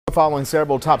Following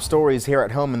several top stories here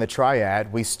at home in the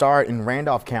Triad, we start in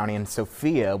Randolph County in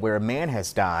Sophia, where a man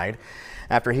has died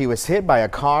after he was hit by a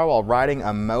car while riding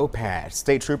a moped.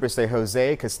 State troopers say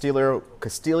Jose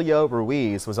Castillo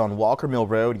Ruiz was on Walker Mill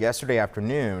Road yesterday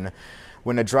afternoon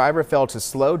when a driver failed to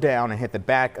slow down and hit the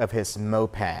back of his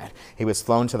moped. He was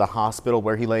flown to the hospital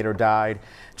where he later died.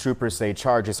 Troopers say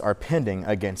charges are pending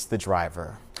against the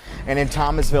driver. And in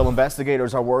Thomasville,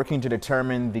 investigators are working to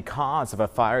determine the cause of a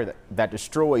fire that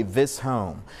destroyed this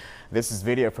home. This is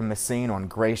video from the scene on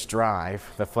Grace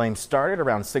Drive. The flames started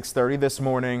around 6:30 this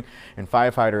morning, and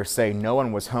firefighters say no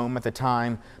one was home at the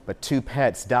time, but 2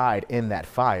 pets died in that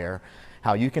fire.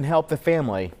 How you can help the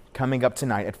family coming up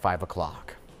tonight at 5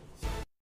 o'clock.